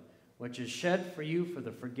blood, which is shed for you for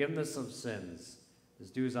the forgiveness of sins. This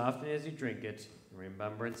do as often as you drink it in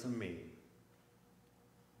remembrance of me.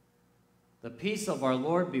 The peace of our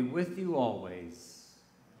Lord be with you always.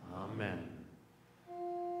 Amen.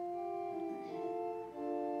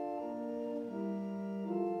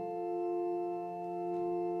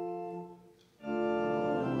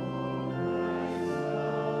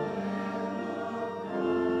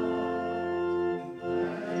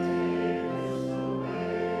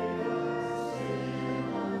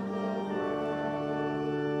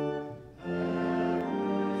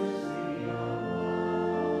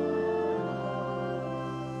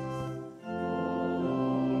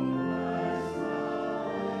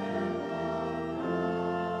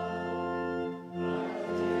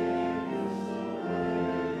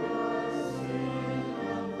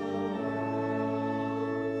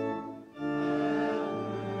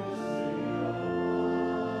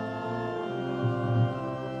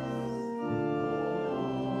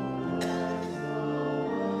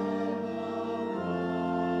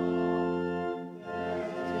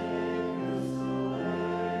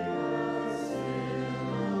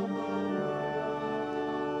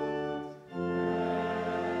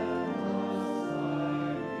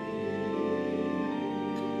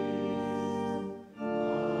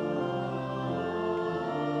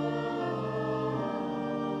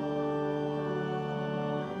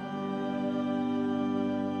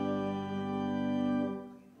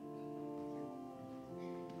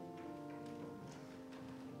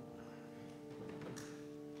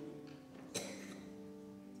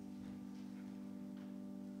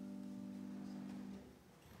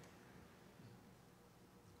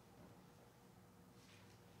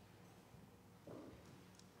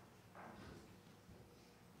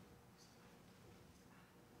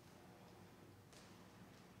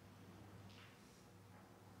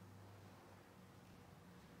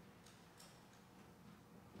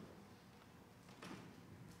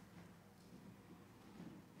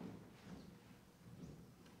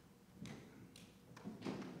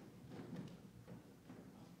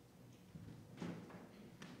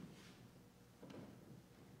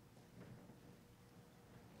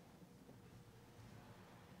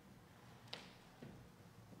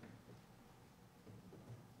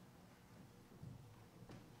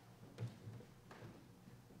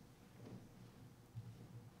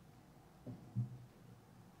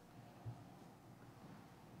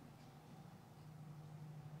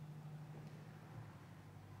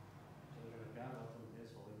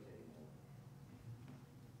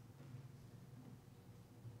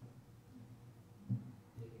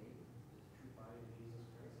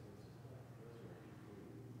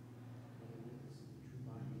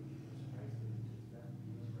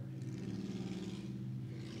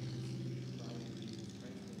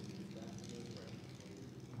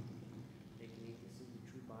 Take and eat, this is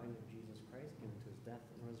the true body of Jesus Christ, and his death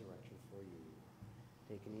and resurrection for you.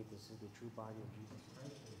 Take and drink, this is the true blood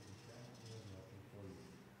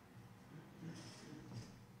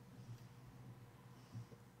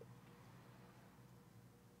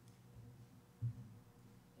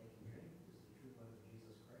of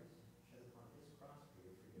Jesus Christ, shed upon his cross for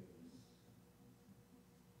your forgiveness.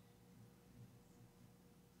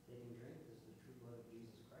 Take and drink, this is the true blood of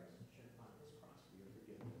Jesus Christ, shed upon his cross for your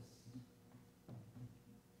forgiveness.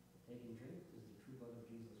 Take and drink, this is the true blood of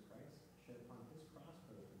Jesus Christ, shed upon his cross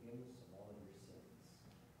for the forgiveness of all of your sins.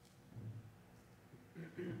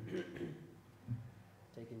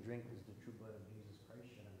 Take and drink, this is the true blood of Jesus Christ,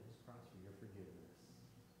 shed on his cross for your forgiveness.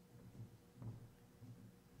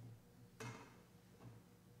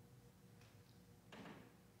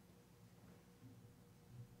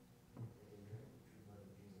 Take and drink, the true blood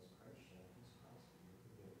of Jesus Christ, shed on his cross for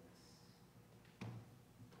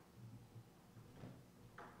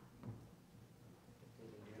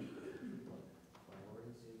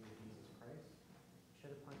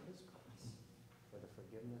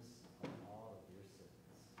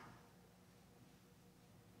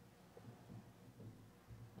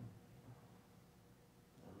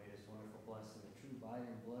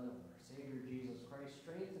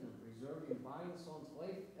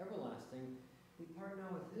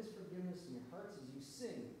forgiveness in your hearts as you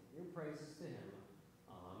sing your praises to him.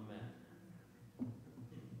 Amen.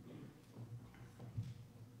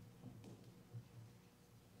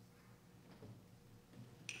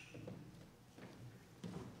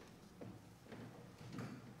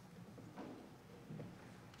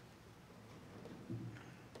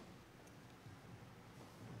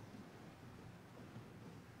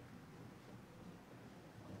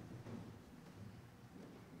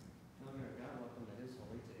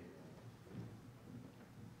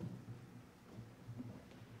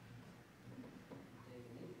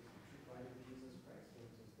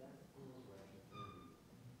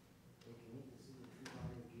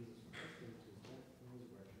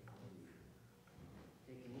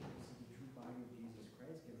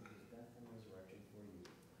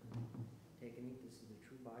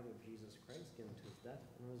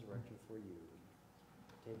 Death and resurrection for you.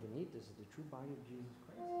 Take and eat. This is the true body of Jesus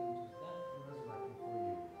Christ given to his death and resurrection for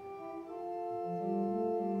you.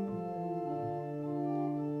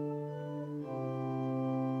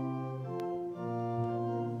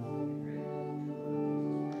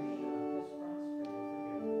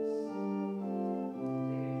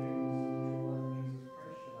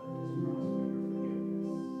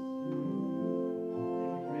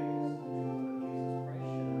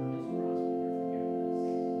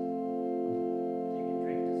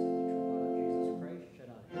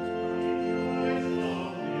 Yes,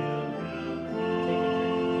 Lord.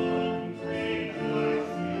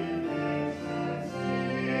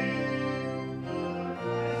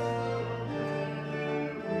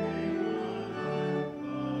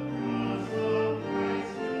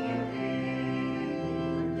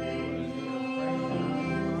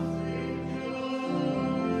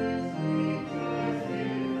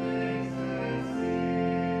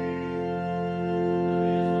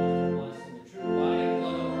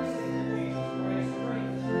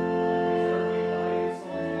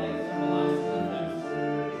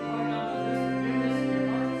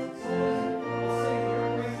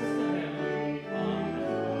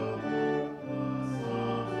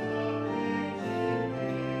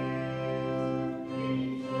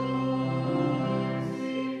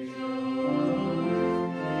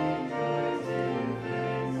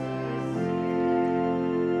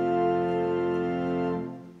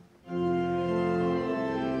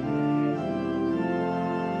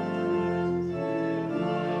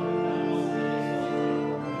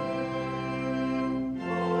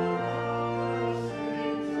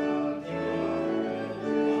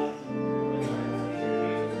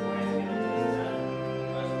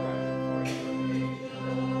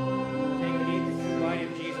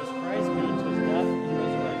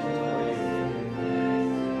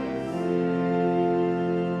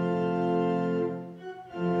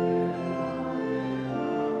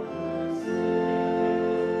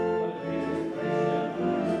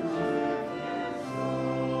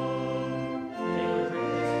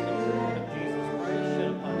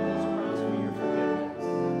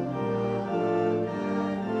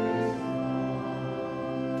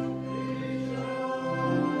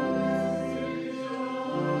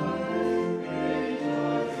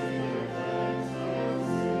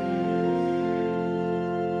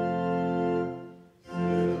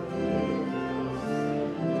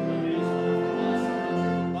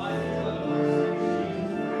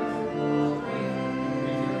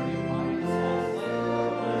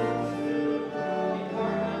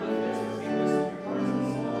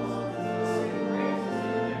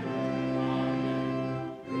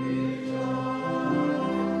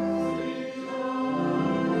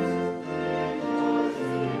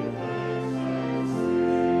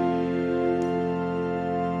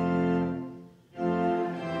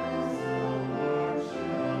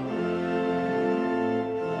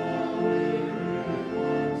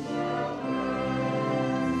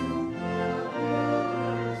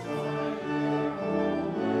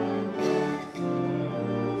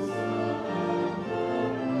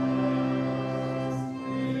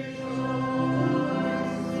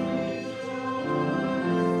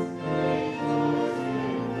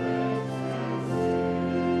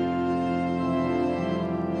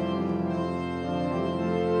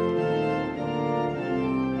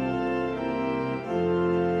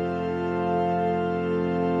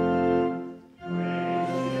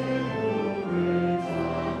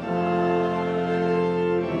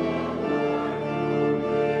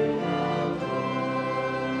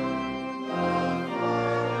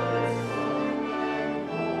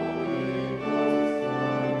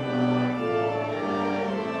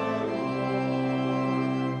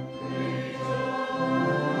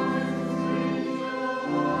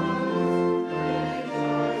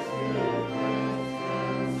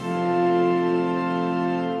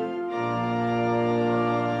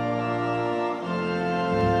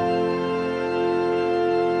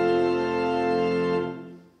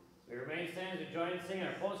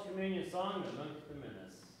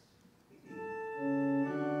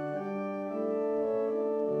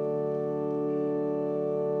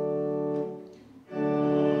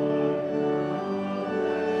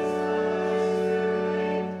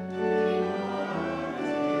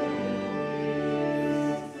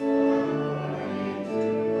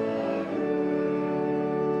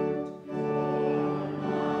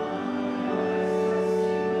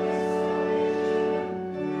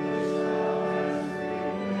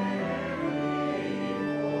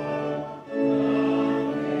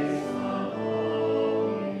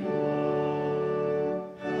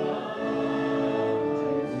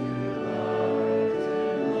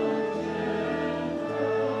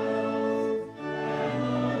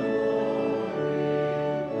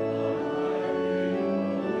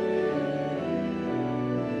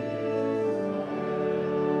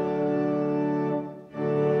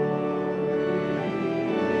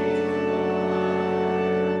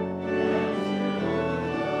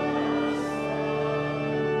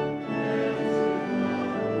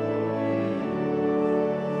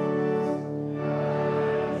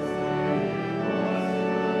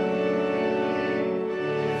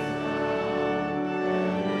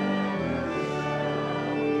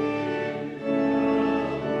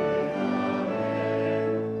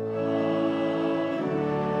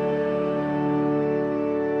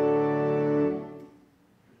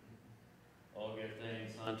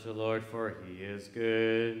 the Lord, for he is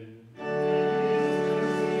good.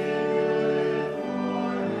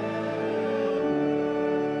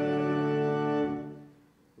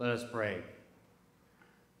 Let us pray.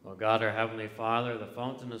 O God, our heavenly Father, the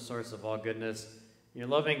fountain and source of all goodness, in your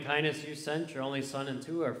loving kindness you sent your only Son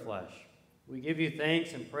into our flesh. We give you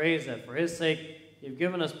thanks and praise that for his sake you've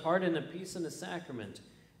given us pardon and peace in the sacrament.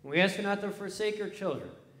 And we ask you not to forsake your children,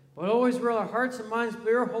 but always will our hearts and minds be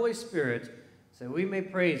your Holy Spirit, so we may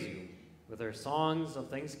praise you with our songs of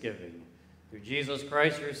thanksgiving. Through Jesus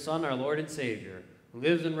Christ, your Son, our Lord and Savior, who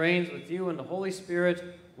lives and reigns with you in the Holy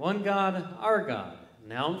Spirit, one God, our God,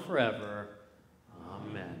 now and forever.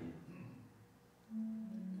 Amen.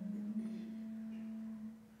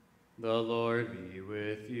 The Lord be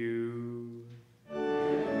with you.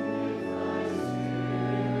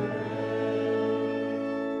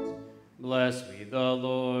 Blessed be the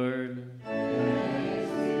Lord.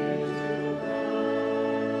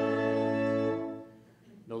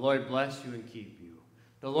 The Lord bless you and keep you.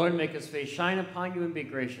 The Lord make his face shine upon you and be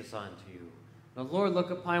gracious unto you. The Lord look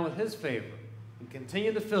upon you with his favor and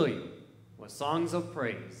continue to fill you with songs of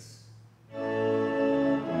praise.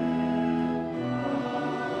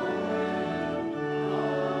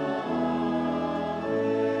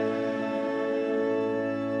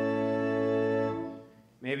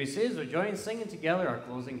 May we say as we join singing together our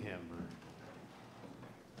closing hymn.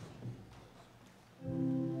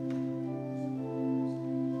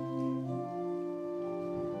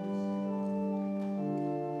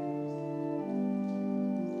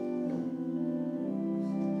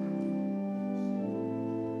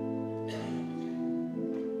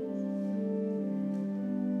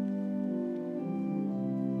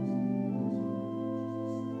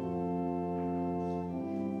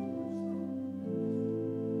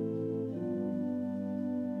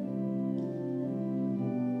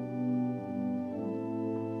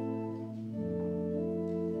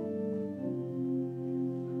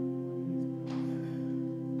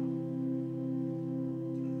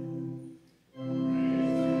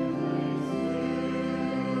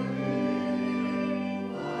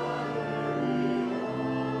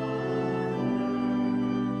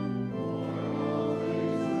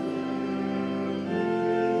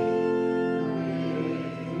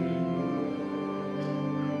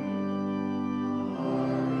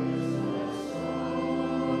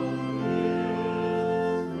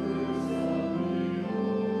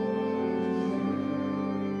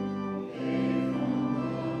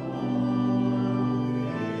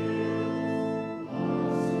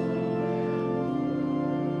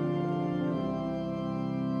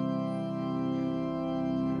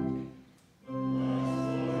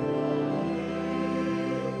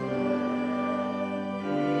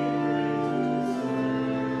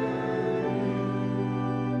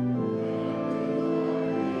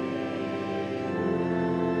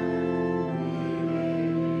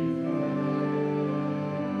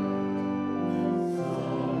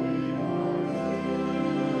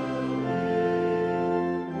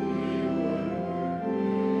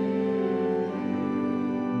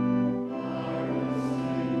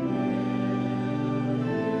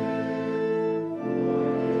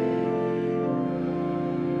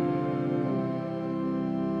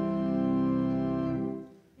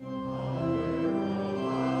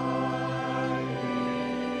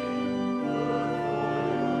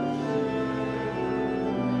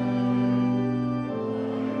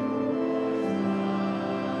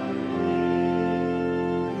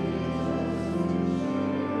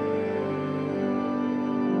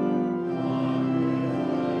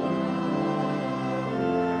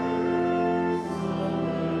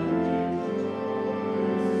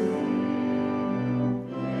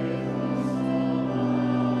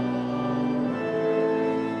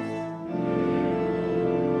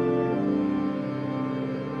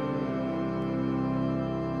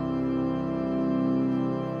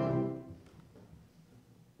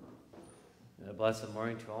 Blessed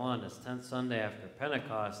morning to all on this 10th Sunday after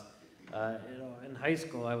Pentecost. In high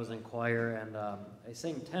school, I was in choir, and I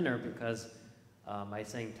sang tenor because I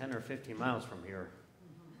sang 10 or 15 miles from here.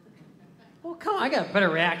 Well, come on, I got a better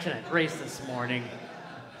reaction at Grace this morning.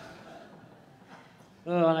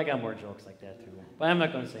 Oh, and I got more jokes like that, too. But I'm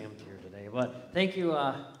not going to say them here today. But thank you,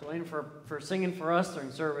 Dwayne, for singing for us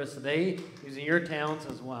during service today, using your talents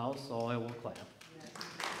as well, so I will clap.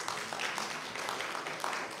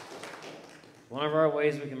 One of our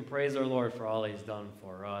ways we can praise our Lord for all he's done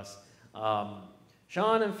for us.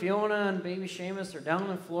 Sean and Fiona and baby Seamus are down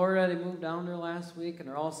in Florida. They moved down there last week, and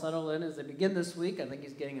they're all settled in as they begin this week. I think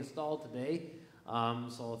he's getting installed today.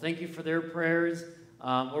 So thank you for their prayers.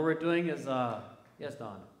 What we're doing is, yes,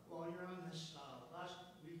 Don? Well, you're on this last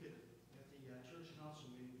week of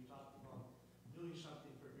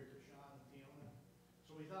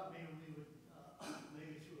we thought maybe we would,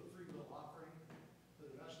 maybe through a free will offering for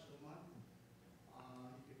the rest of the month.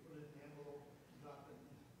 You could put it in an envelope, drop it,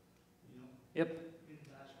 Yep. in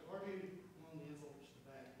the basket, or maybe one of the envelopes in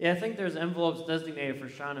the bag. Yeah, I think there's envelopes designated for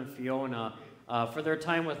Sean and Fiona for their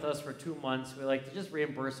time with us for 2 months. We like to just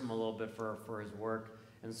reimburse him a little bit for his work.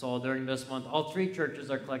 And so during this month, all 3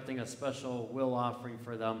 churches are collecting a special will offering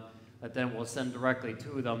for them that then we'll send directly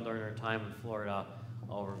to them during their time in Florida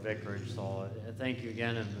over Vicarage. So thank you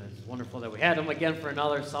again, and it's wonderful that we had them again for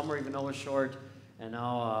another summer, even though it was short. And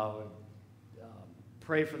now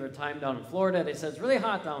pray for their time down in Florida. They said it's really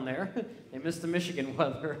hot down there. They missed the Michigan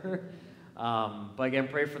weather. But again,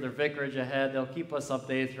 pray for their vicarage ahead. They'll keep us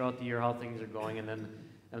updated throughout the year how things are going. And then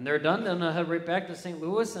when they're done, then they'll head right back to St.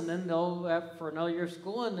 Louis, and then they'll have for another year of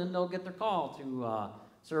school, and then they'll get their call to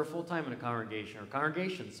serve full-time in a congregation or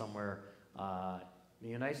congregation somewhere in the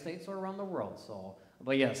United States or around the world. So,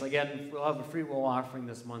 but yes, again, we'll have a free will offering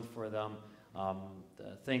this month for them.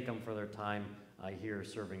 Thank them for their time here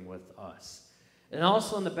serving with us. And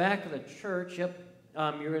also in the back of the church,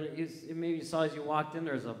 maybe you saw as you walked in,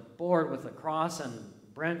 there's a board with a cross and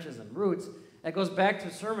branches and roots. That goes back to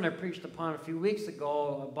a sermon I preached upon a few weeks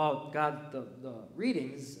ago about God, the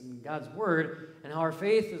readings in God's Word, and how our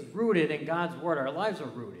faith is rooted in God's Word. Our lives are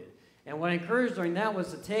rooted. And what I encouraged during that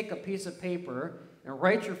was to take a piece of paper and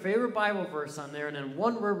write your favorite Bible verse on there, and then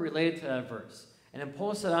one word related to that verse, and then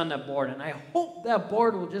post it on that board. And I hope that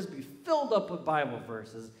board will just be filled up with Bible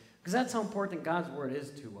verses, because that's how important God's Word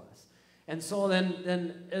is to us. And so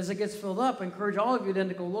then as it gets filled up, I encourage all of you then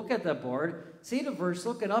to go look at that board, see the verse,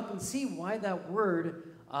 look it up, and see why that word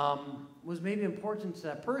was maybe important to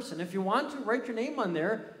that person. If you want to, write your name on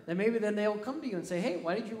there, then maybe then they'll come to you and say, hey,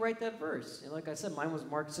 why did you write that verse? And like I said, mine was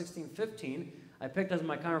Mark 16:15. I picked as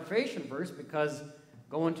my confirmation verse because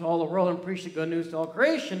going to all the world and preach the good news to all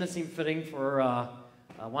creation, it seemed fitting for a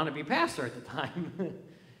wannabe pastor at the time.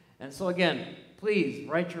 And so again, please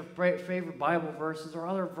write your favorite Bible verses or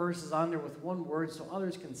other verses on there with one word so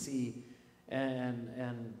others can see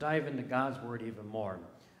and dive into God's Word even more.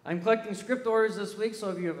 I'm collecting script orders this week, so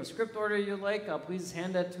if you have a script order you'd like, please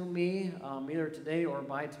hand that to me either today or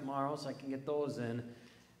by tomorrow so I can get those in.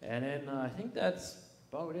 And then I think that's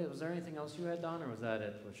about it. Was there anything else you had, Don, or was that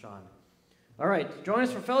it with Sean? All right, join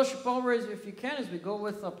us for fellowship over if you can as we go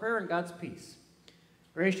with prayer and God's peace.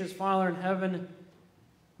 Gracious Father in heaven,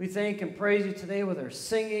 we thank and praise you today with our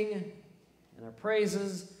singing and our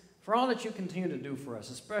praises for all that you continue to do for us,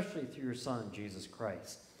 especially through your Son, Jesus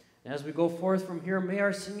Christ. And as we go forth from here, may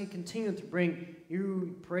our singing continue to bring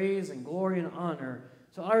you praise and glory and honor,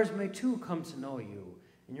 so others may too come to know you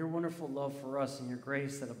and your wonderful love for us and your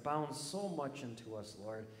grace that abounds so much into us,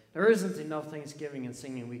 Lord. There isn't enough thanksgiving and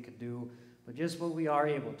singing we could do, but just what we are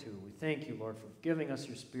able to. We thank you, Lord, for giving us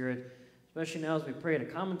your Spirit, especially now as we pray at a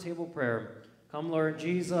common table prayer. Come, Lord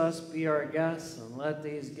Jesus, be our guest, and let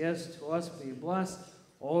these gifts to us be blessed.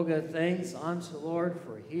 All good things unto the Lord,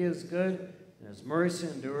 for he is good, and his mercy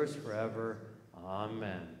endures forever.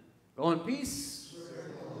 Amen. Go in peace.